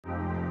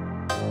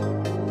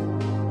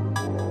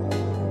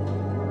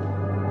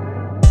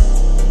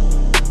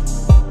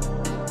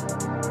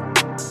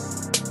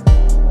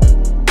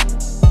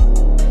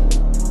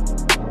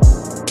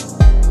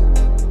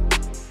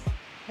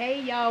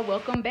Hey y'all,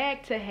 welcome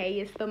back to Hey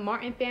It's the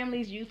Martin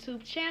Family's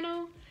YouTube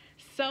channel.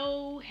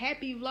 So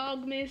happy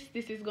Vlogmas.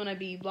 This is gonna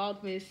be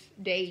Vlogmas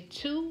Day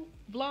 2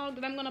 vlog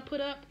that I'm gonna put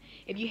up.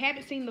 If you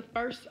haven't seen the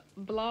first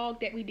vlog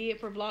that we did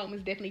for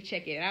Vlogmas, definitely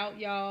check it out,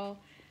 y'all.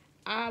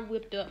 I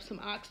whipped up some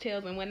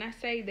oxtails, and when I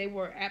say they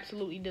were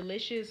absolutely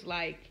delicious,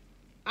 like,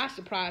 I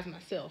surprised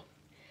myself.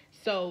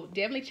 So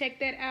definitely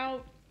check that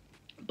out.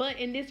 But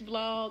in this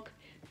vlog,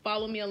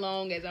 follow me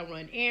along as I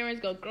run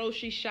errands, go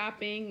grocery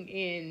shopping,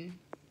 and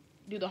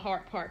do the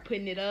hard part,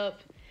 putting it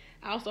up.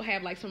 I also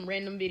have like some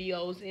random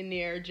videos in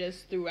there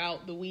just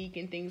throughout the week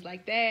and things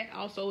like that.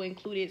 Also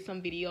included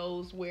some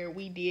videos where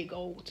we did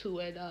go to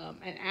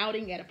an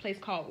outing at a place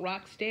called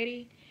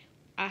Rocksteady.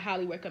 I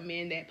highly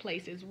recommend that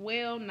place as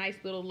well. Nice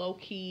little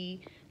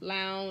low-key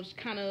lounge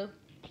kind of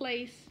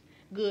place.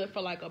 Good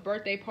for like a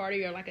birthday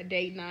party or like a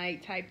date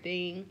night type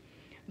thing.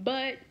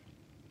 But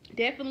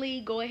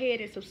definitely go ahead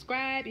and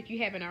subscribe if you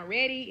haven't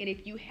already. And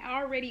if you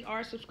already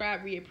are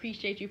subscribed, we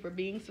appreciate you for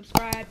being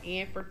subscribed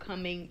and for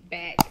coming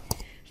back.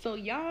 So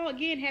y'all,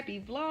 again,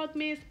 happy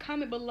Vlogmas.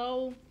 Comment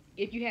below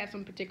if you have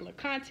some particular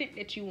content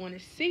that you want to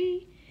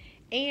see.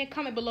 And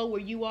comment below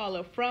where you all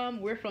are from.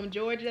 We're from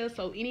Georgia,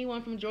 so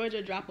anyone from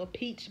Georgia, drop a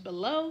peach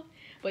below.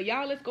 But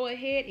y'all, let's go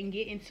ahead and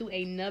get into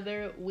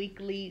another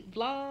weekly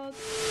vlog.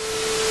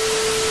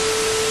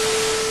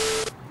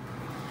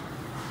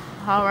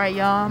 All right,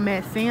 y'all, I'm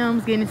at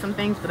Sam's getting some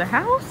things for the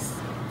house.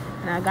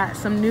 And I got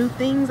some new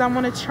things I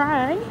want to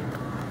try.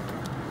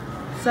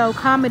 So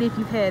comment if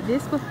you've had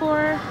this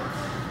before.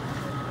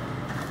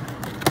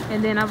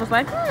 And then I was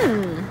like,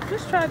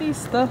 let's try these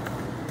stuffed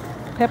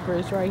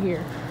peppers right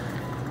here.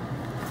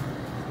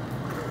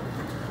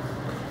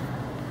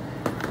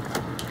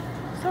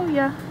 So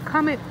yeah,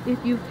 comment if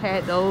you've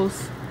had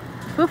those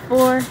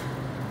before.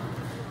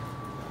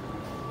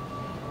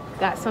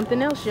 Got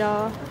something else,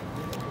 y'all.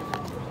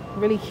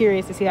 Really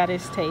curious to see how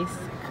this tastes.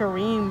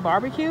 Korean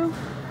barbecue.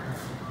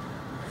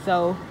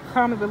 So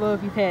comment below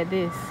if you've had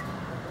this.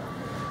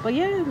 But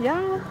yeah,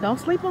 y'all, don't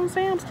sleep on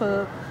Sam's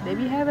Club. They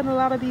be having a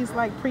lot of these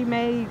like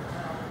pre-made,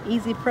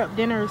 easy prep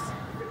dinners.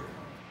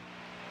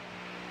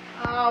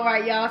 All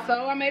right, y'all,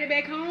 so I made it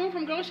back home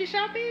from grocery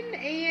shopping,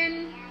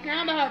 and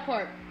now the hard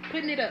part,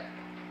 putting it up.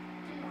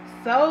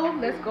 So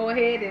let's go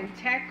ahead and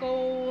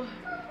tackle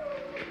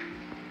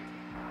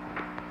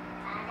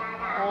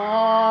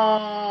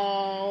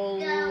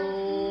all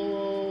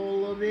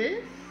of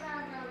this.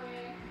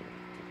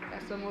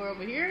 Got some more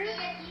over here.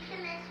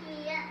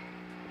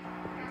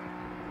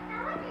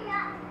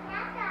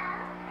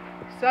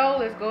 So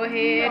let's go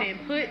ahead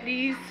and put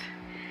these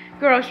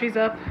groceries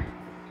up.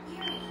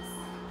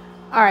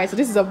 All right, so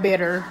this is a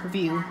better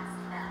view.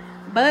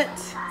 But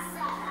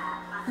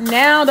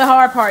now the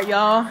hard part,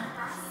 y'all.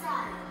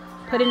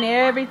 Putting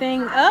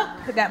everything up.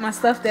 I got my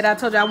stuff that I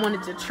told you I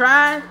wanted to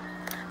try.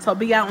 So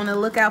be out on the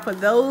lookout for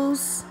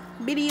those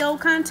video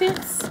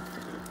contents.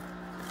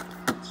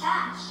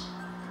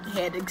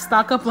 Had to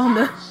stock up on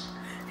the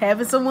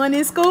having someone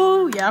in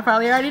school. Y'all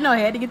probably already know I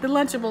had to get the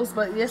Lunchables.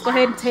 But let's go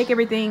ahead and take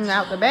everything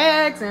out the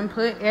bags and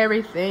put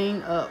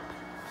everything up.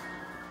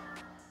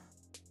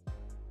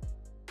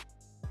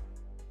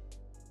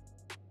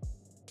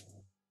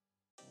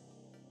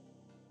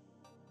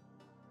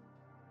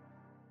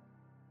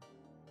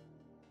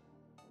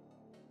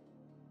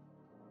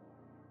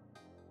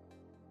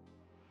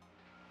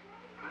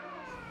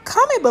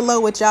 Comment below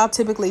what y'all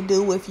typically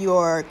do with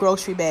your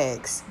grocery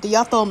bags. Do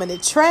y'all throw them in the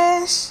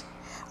trash?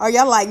 Are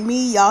y'all like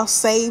me? Y'all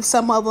save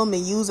some of them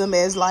and use them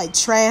as like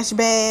trash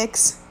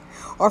bags?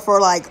 Or for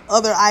like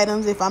other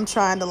items if I'm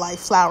trying to like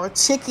flour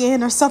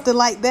chicken or something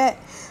like that?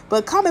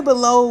 But comment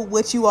below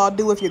what you all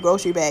do with your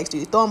grocery bags. Do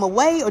you throw them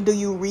away or do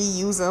you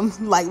reuse them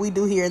like we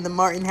do here in the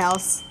Martin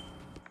house?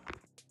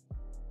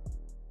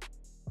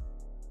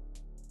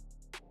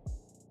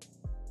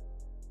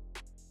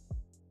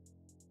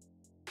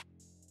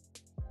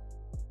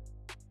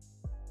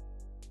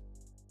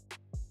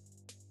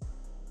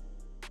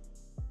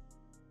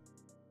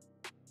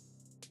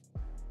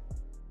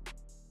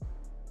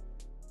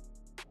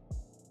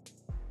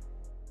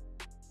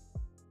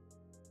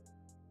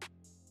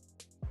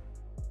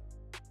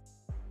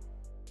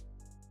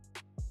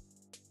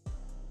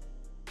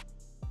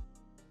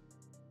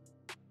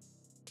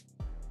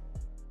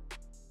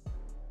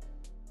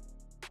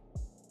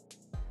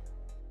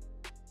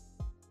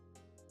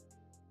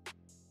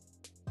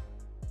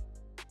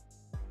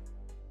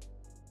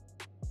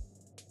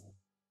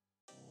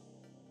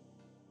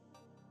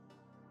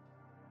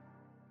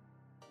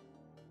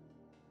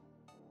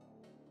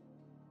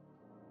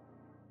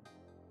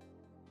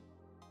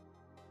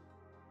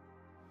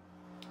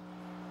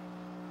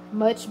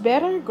 Much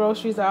better.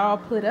 Groceries are all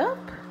put up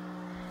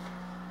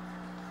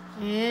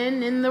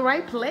and in the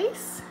right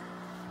place.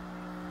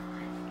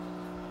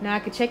 Now I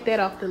can check that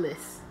off the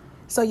list.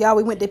 So y'all,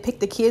 we went to pick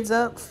the kids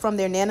up from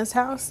their Nana's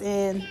house,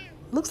 and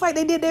looks like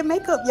they did their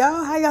makeup,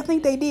 y'all. How y'all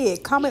think they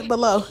did? Comment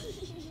below.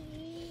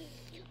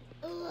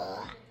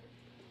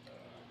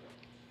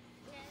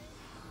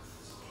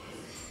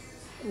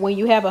 When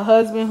you have a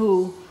husband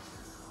who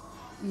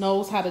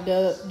knows how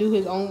to do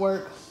his own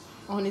work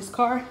on his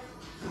car,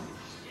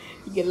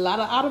 you get a lot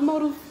of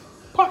automotive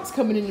parts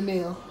coming in the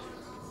mail.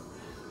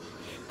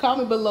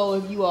 Comment below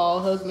if you all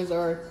husbands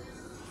are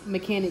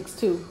mechanics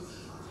too.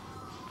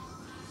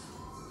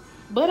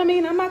 But I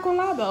mean, I'm not gonna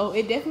lie though,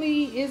 it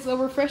definitely is a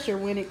refresher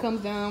when it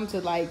comes down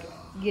to like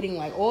getting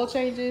like oil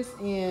changes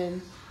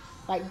and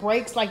like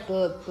brakes, like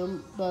the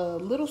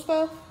little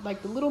stuff,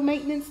 like the little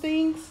maintenance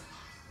things.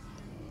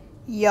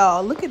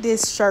 Y'all, look at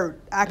this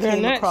shirt I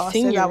came across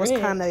as I was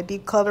kind of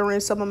decoloring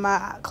some of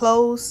my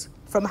clothes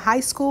from high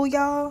school,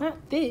 y'all. Not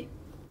thick.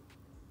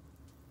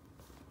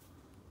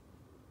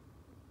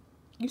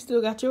 You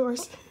still got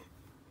yours?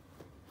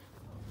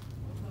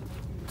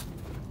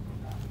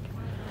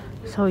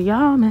 So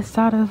y'all, I'm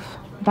inside of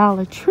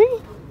Dollar Tree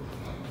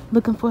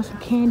looking for some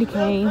candy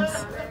canes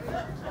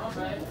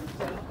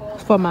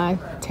for my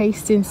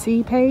Taste and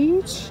See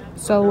page.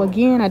 So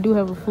again, I do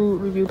have a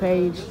food review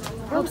page.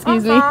 Oh,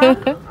 excuse me.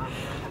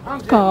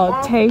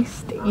 Called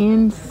Taste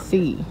and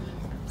See.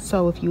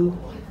 So if you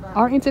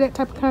are into that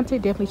type of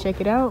content, definitely check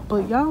it out.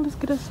 But y'all, let's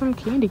get us some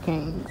candy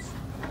canes.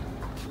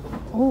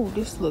 Oh,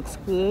 this looks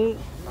good.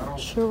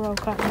 Churro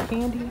cotton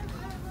candy.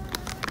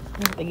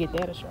 I have to get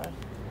that a try.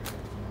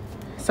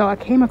 So I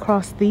came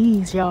across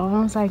these, y'all.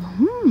 I was like,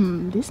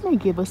 this may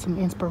give us some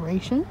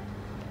inspiration.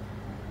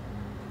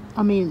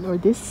 I mean, or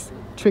this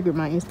triggered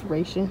my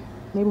inspiration.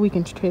 Maybe we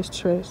can taste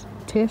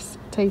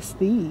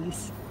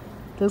these.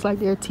 Looks like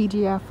they're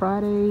TGI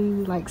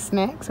Friday like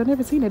snacks. I've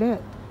never seen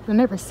that.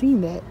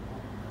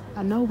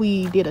 I know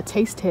we did a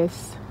taste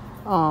test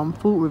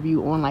food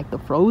review on like the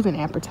frozen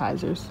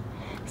appetizers.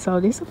 So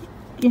this will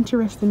be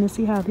interesting to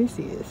see how this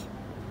is.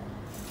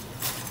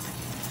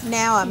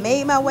 Now I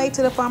made my way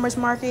to the farmer's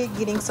market,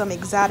 getting some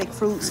exotic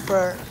fruits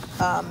for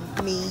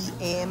me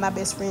and my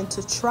best friend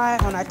to try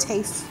on our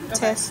taste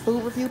test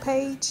food review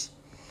page.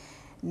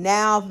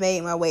 Now I've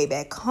made my way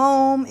back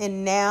home,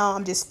 and now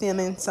I'm just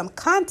filming some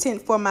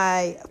content for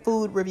my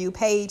food review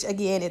page.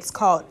 Again, it's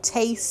called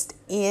Taste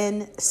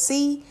and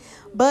See,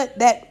 but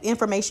that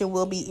information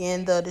will be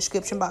in the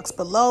description box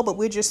below. But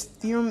we're just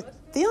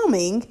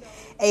filming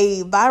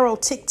a viral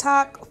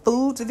TikTok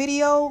foods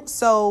video,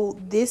 so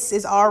this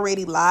is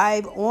already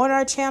live on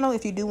our channel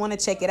if you do want to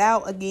check it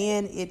out.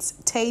 Again, it's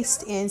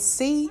Taste and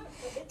See,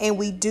 and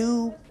we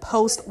do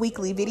post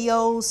weekly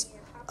videos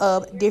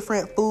of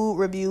different food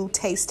review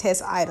taste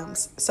test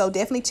items, so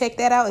definitely check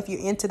that out if you're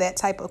into that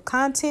type of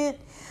content.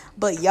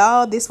 But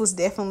y'all, this was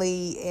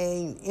definitely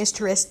an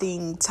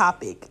interesting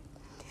topic.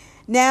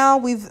 Now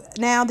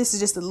this is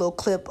just a little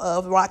clip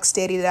of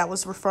Rocksteady that I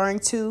was referring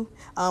to.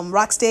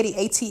 Rocksteady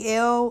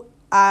ATL,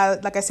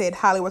 like I said,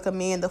 highly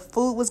recommend. The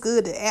food was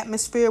good, the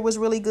atmosphere was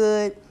really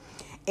good,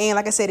 and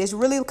like I said, it's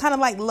really kind of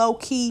like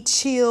low-key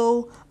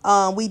chill.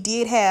 We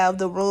did have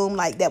the room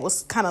like that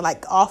was kind of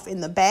like off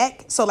in the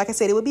back, so like I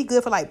said, it would be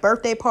good for like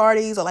birthday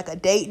parties or like a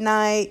date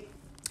night.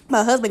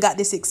 My husband got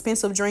this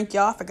expensive drink,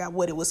 y'all. I forgot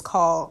what it was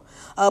called,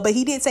 but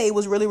he did say it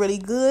was really, really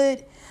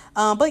good.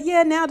 But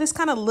yeah, now just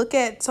kind of look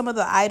at some of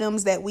the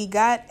items that we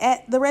got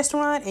at the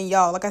restaurant. And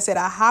y'all, like I said,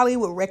 I highly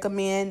would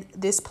recommend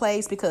this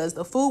place because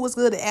the food was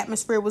good, the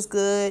atmosphere was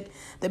good,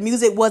 the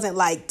music wasn't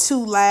like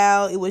too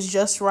loud, it was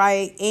just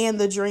right, and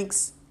the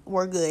drinks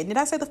were good. Did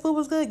I say the food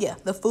was good? Yeah,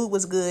 the food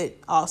was good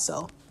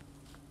also.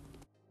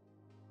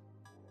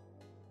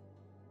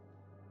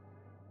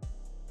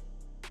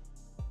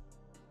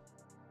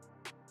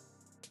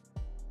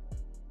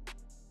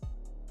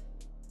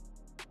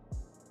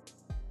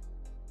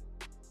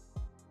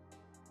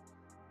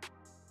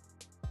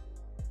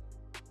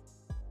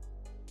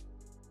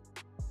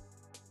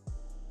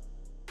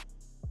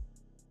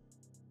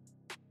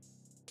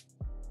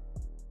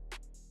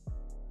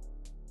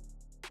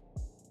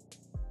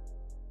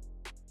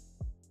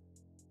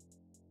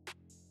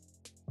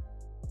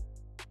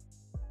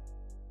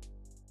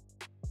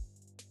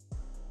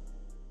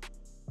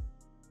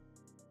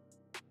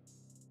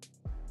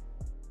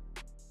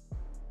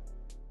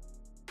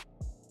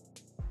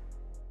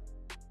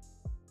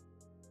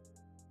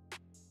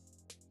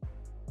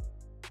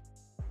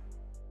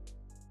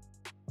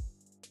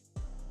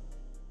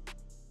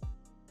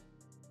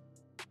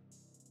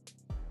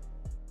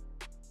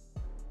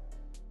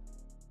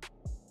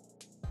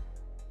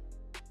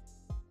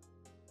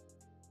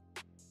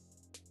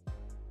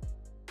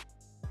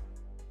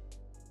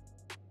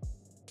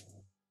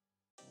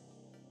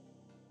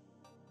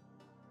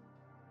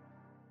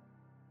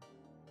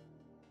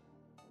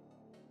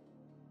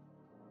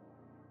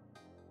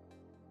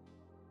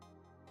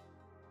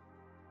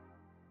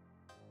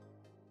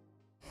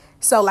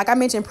 So like I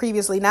mentioned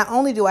previously, not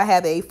only do I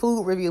have a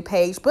food review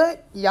page,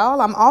 but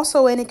y'all, I'm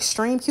also an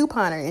extreme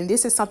couponer, and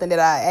this is something that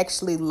I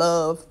actually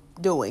love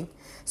doing.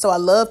 So I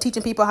love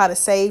teaching people how to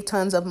save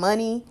tons of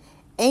money,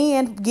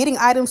 and getting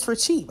items for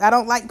cheap. I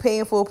don't like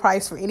paying full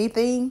price for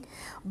anything,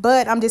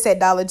 but I'm just at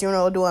Dollar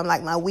General doing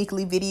like my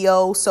weekly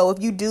video. So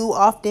if you do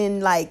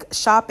often like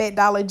shop at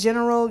Dollar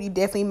General, you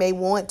definitely may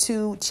want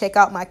to check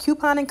out my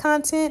couponing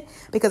content,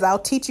 because I'll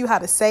teach you how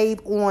to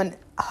save on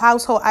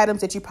household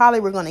items that you probably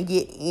were going to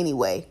get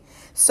anyway.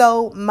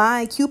 So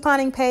my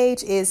couponing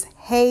page is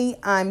Hey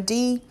I'm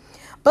D.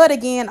 But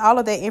again, all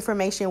of that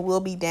information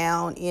will be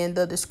down in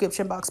the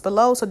description box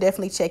below, so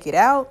definitely check it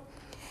out.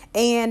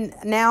 And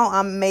now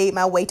I'm made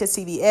my way to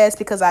CVS,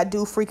 because I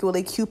do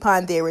frequently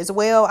coupon there as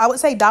well. I would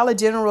say Dollar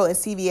General and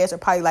CVS are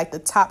probably like the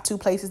top two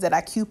places that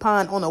I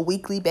coupon on a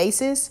weekly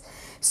basis.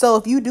 So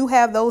if you do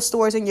have those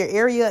stores in your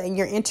area and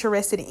you're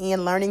interested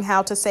in learning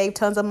how to save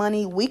tons of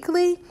money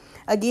weekly,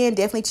 again,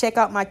 definitely check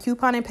out my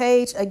couponing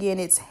page. Again,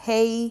 it's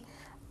Hey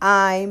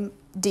I'm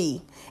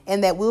D,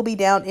 and that will be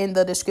down in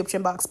the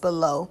description box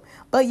below.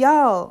 But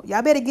y'all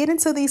better get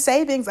into these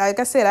savings. Like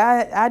I said,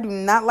 I do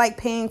not like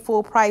paying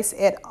full price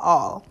at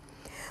all.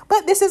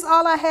 But this is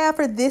all I have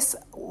for this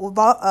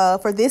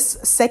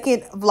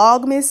second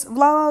Vlogmas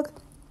vlog.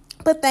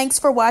 But thanks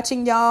for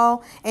watching,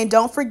 y'all. And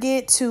don't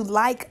forget to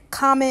like,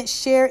 comment,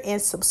 share,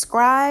 and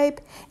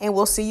subscribe. And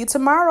we'll see you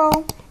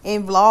tomorrow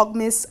in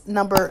Vlogmas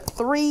number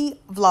 3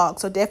 vlog.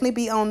 So definitely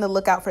be on the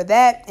lookout for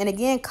that. And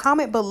again,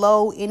 comment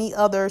below any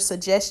other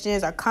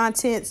suggestions or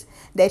contents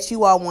that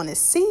you all want to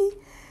see.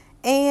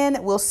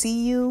 And we'll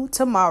see you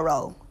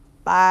tomorrow.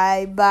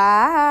 Bye-bye.